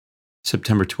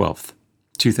September 12th,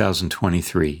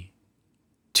 2023,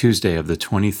 Tuesday of the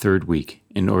 23rd week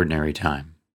in Ordinary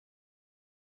Time.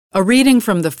 A reading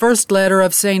from the first letter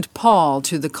of St. Paul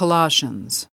to the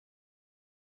Colossians.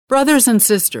 Brothers and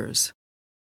sisters,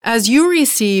 as you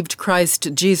received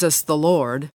Christ Jesus the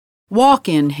Lord, walk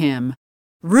in him,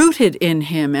 rooted in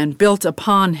him and built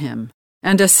upon him,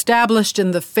 and established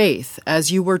in the faith as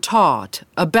you were taught,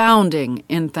 abounding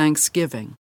in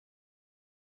thanksgiving.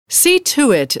 See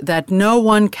to it that no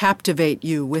one captivate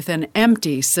you with an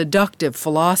empty, seductive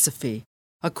philosophy,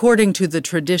 according to the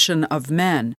tradition of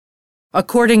men,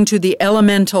 according to the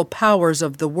elemental powers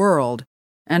of the world,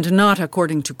 and not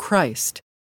according to Christ.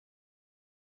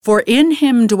 For in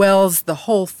him dwells the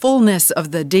whole fullness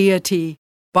of the deity,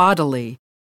 bodily,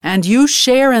 and you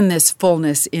share in this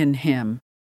fullness in him,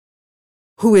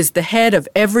 who is the head of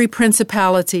every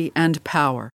principality and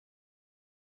power.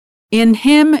 In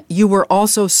him you were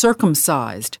also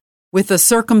circumcised, with a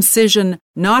circumcision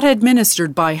not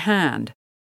administered by hand,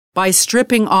 by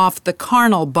stripping off the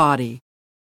carnal body,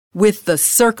 with the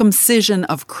circumcision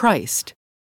of Christ.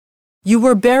 You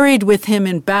were buried with him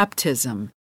in baptism,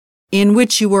 in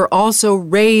which you were also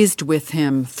raised with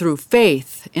him through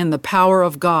faith in the power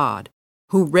of God,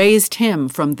 who raised him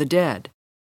from the dead.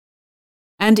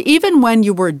 And even when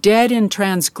you were dead in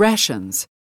transgressions,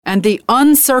 and the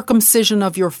uncircumcision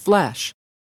of your flesh,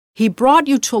 he brought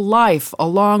you to life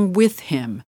along with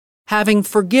him, having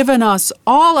forgiven us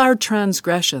all our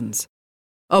transgressions,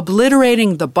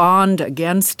 obliterating the bond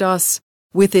against us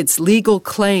with its legal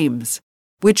claims,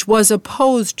 which was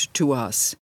opposed to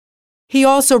us. He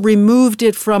also removed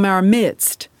it from our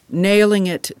midst, nailing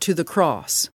it to the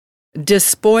cross.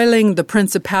 Despoiling the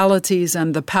principalities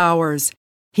and the powers,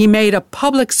 he made a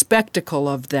public spectacle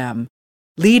of them,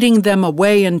 leading them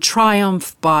away in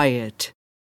triumph by it.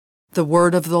 The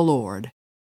word of the Lord.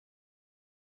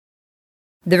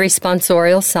 The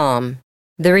responsorial psalm.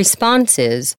 The response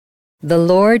is, "The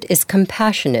Lord is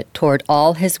compassionate toward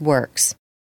all his works."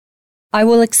 I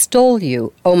will extol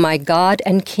you, O my God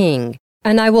and King,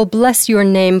 and I will bless your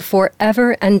name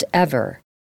forever and ever.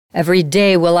 Every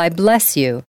day will I bless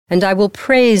you, and I will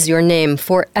praise your name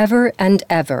forever and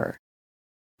ever.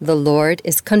 The Lord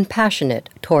is compassionate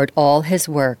toward all his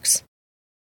works.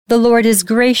 The Lord is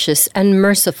gracious and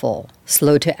merciful,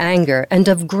 slow to anger, and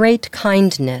of great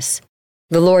kindness.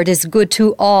 The Lord is good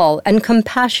to all and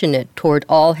compassionate toward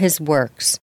all his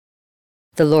works.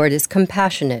 The Lord is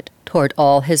compassionate toward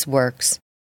all his works.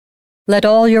 Let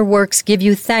all your works give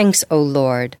you thanks, O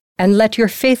Lord, and let your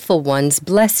faithful ones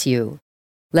bless you.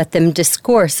 Let them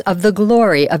discourse of the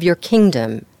glory of your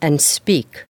kingdom and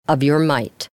speak of your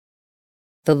might.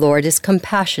 The Lord is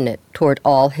compassionate toward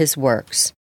all his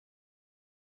works.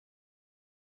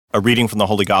 A reading from the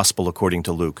Holy Gospel according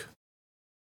to Luke.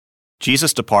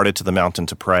 Jesus departed to the mountain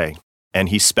to pray, and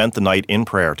he spent the night in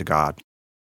prayer to God.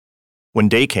 When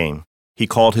day came, he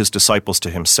called his disciples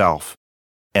to himself,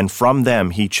 and from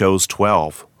them he chose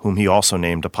 12, whom he also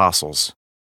named apostles: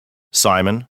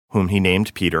 Simon, whom he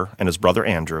named Peter, and his brother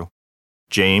Andrew,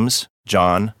 James,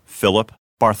 John, Philip,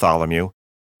 Bartholomew,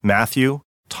 Matthew,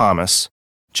 Thomas,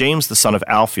 James the son of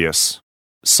Alphaeus,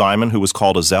 Simon who was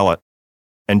called a zealot,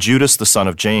 and Judas the son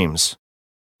of James,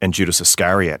 and Judas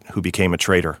Iscariot, who became a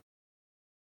traitor.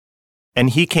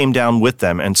 And he came down with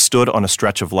them and stood on a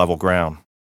stretch of level ground.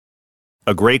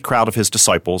 A great crowd of his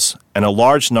disciples, and a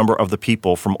large number of the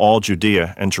people from all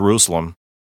Judea and Jerusalem,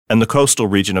 and the coastal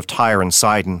region of Tyre and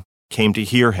Sidon, came to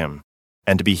hear him,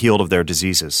 and to be healed of their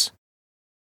diseases.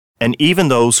 And even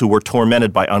those who were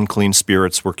tormented by unclean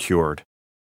spirits were cured.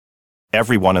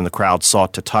 Everyone in the crowd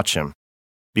sought to touch him,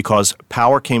 because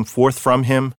power came forth from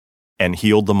him and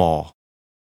healed them all.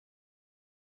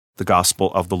 The Gospel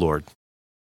of the Lord.